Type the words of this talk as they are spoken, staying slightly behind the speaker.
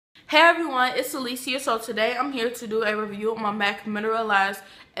Hey everyone, it's Alicia. So today I'm here to do a review of my MAC Mineralize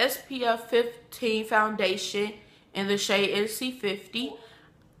SPF 15 foundation in the shade NC50.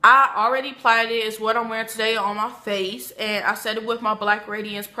 I already applied it. It's what I'm wearing today on my face, and I set it with my Black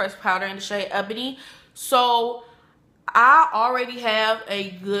Radiance pressed powder in the shade Ebony. So I already have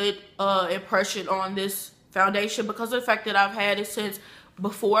a good impression on this foundation because of the fact that I've had it since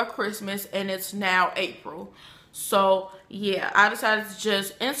before Christmas and it's now April. So yeah, I decided to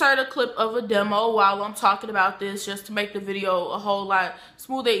just insert a clip of a demo while I'm talking about this, just to make the video a whole lot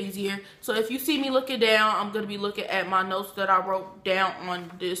smoother, easier. So if you see me looking down, I'm going to be looking at my notes that I wrote down on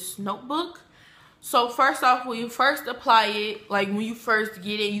this notebook. So first off, when you first apply it, like when you first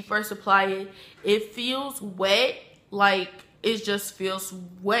get it, you first apply it, it feels wet. Like it just feels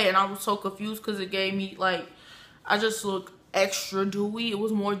wet, and I was so confused because it gave me like, I just look extra dewy. It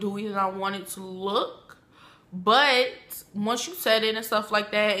was more dewy than I wanted to look. But once you set it and stuff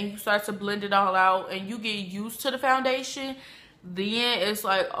like that, and you start to blend it all out, and you get used to the foundation, then it's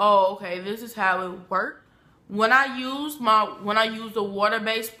like, oh, okay, this is how it works. When I use the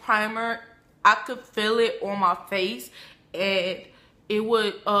water-based primer, I could feel it on my face, and it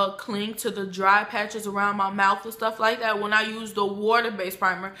would cling to the dry patches around my mouth and stuff like that when I use the water-based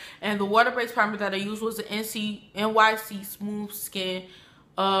primer. And the water-based primer that I used was the NYC Smooth Skin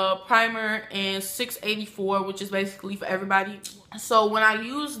primer in 684, which is basically for everybody. So when I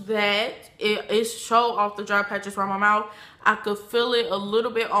use that, it showed off the dry patches around my mouth. I could feel it a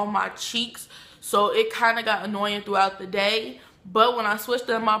little bit on my cheeks, so it kind of got annoying throughout the day. But when I switched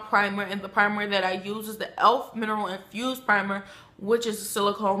to my primer, and the primer that I use is the e.l.f. Mineral Infused Primer, which is a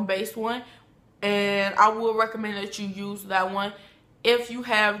silicone based one, and I will recommend that you use that one if you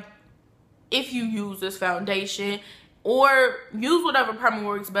use this foundation. Or use whatever primer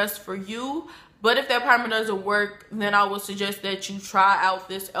works best for you. But if that primer doesn't work, then I would suggest that you try out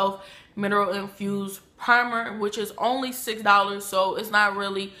this e.l.f. Mineral Infused Primer, which is only $6. So it's not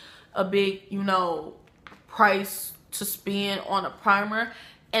really a big, price to spend on a primer.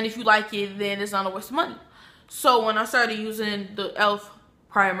 And if you like it, then it's not a waste of money. So when I started using the e.l.f.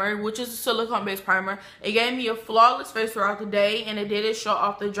 primer, which is a silicone based primer, it gave me a flawless face throughout the day, and it didn't show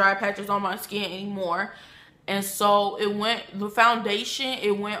off the dry patches on my skin anymore. And so the foundation,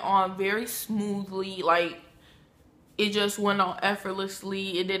 it went on very smoothly. Like, it just went on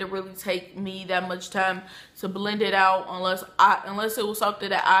effortlessly. It didn't really take me that much time to blend it out unless it was something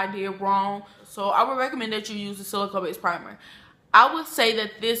that I did wrong. So I would recommend that you use a silicone-based primer. I would say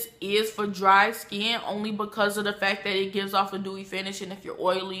that this is for dry skin only because of the fact that it gives off a dewy finish. And if you're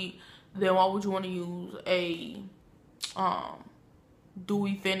oily, then why would you want to use a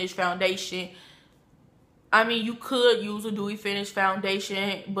dewy finish foundation? I mean, you could use a dewy finish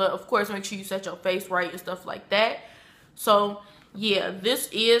foundation, but of course, make sure you set your face right and stuff like that. So, yeah, this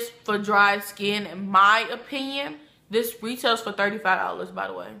is for dry skin, in my opinion. This retails for $35, by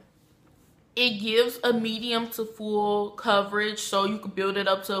the way. It gives a medium to full coverage, so you can build it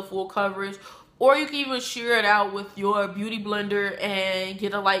up to a full coverage. Or you can even shear it out with your beauty blender and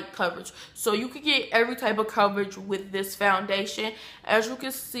get a light coverage. So you can get every type of coverage with this foundation. As you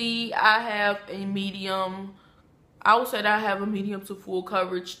can see, I have a medium. I would say that I have a medium to full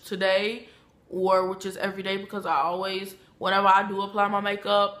coverage today, which is every day, because I always, whenever I do apply my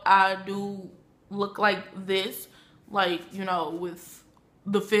makeup, I do look like this. Like, with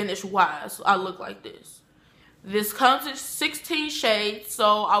the finish wise, I look like this. This comes in 16 shades,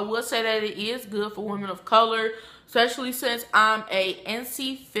 so I will say that it is good for women of color, especially since I'm a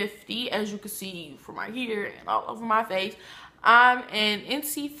NC50, as you can see from right here and all over my face. I'm an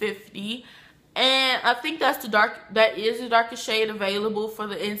NC50, and I think that is the darkest shade available for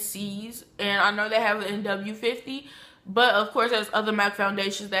the NCs, and I know they have an NW50, but of course there's other MAC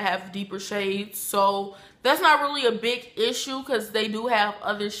foundations that have deeper shades, so that's not really a big issue because they do have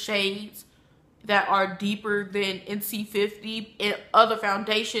other shades that are deeper than NC50 and other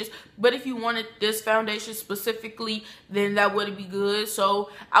foundations. But if you wanted this foundation specifically, then that would be good. So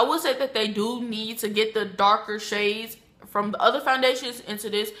I would say that they do need to get the darker shades from the other foundations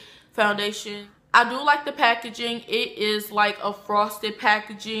into this foundation. I do like the packaging. It is like a frosted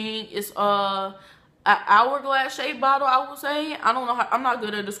packaging. It's an hourglass shaped bottle, I would say. I don't know I'm not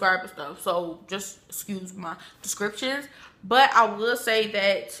good at describing stuff, so just excuse my descriptions. But I will say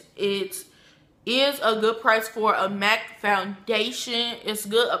that it is a good price for a MAC foundation. It's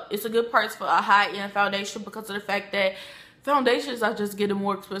a good price for a high-end foundation because of the fact that foundations are just getting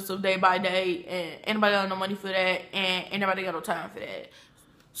more expensive day by day, and anybody got no money for that, and anybody got no time for that.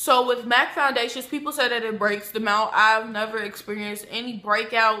 So with MAC foundations, people say that it breaks them out. I've never experienced any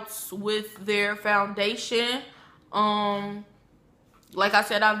breakouts with their foundation. Like I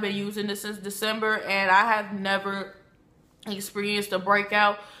said, I've been using this since December, and I have never experienced a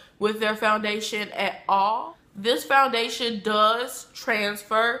breakout with their foundation at all. This foundation does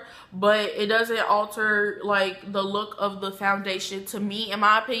transfer, but it doesn't alter like the look of the foundation, to me, in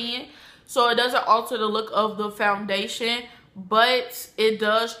my opinion. So it doesn't alter the look of the foundation, but it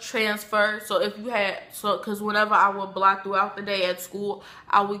does transfer. So if you had, because whenever I would blot throughout the day at school,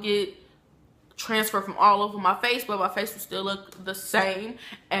 I would get transfer from all over my face, but my face would still look the same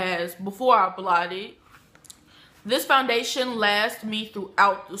as before I blotted. This foundation lasts me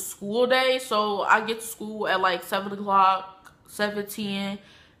throughout the school day. So I get to school at like 7 o'clock, 7:10,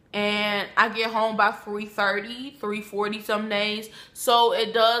 and I get home by 3:30, 3:40 some days. So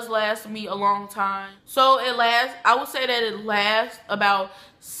it does last me a long time. So it lasts, I would say that it lasts about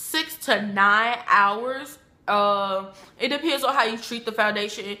 6 to 9 hours. It depends on how you treat the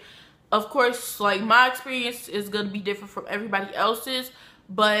foundation. Of course, like, my experience is going to be different from everybody else's,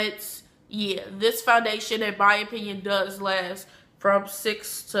 but yeah, this foundation, in my opinion, does last from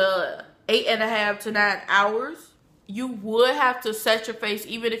 6 to 8.5 to 9 hours. You would have to set your face,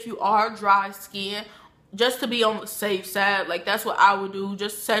 even if you are dry skin, just to be on the safe side. Like, that's what I would do.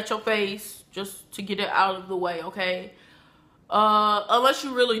 Just set your face just to get it out of the way, okay? Unless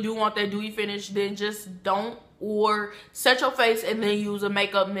you really do want that dewy finish, then just don't. Or set your face and then use a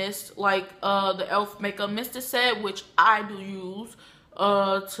makeup mist, like the e.l.f. makeup mist set, which I do use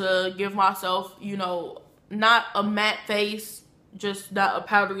to give myself, you know, not a matte face, just not a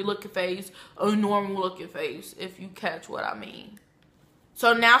powdery looking face, a normal looking face, if you catch what I mean.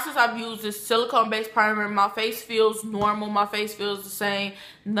 So now, since I've used this silicone based primer, my face feels normal, my face feels the same.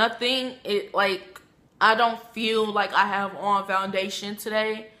 Nothing, I don't feel like I have on foundation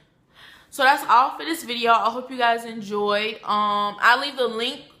today. So that's all for this video. I hope you guys enjoyed. I'll leave the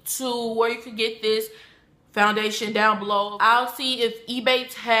link to where you can get this foundation down below. I'll see if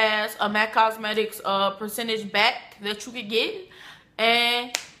eBay has a MAC Cosmetics percentage back that you could get.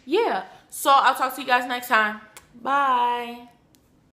 And yeah, so I'll talk to you guys next time. Bye.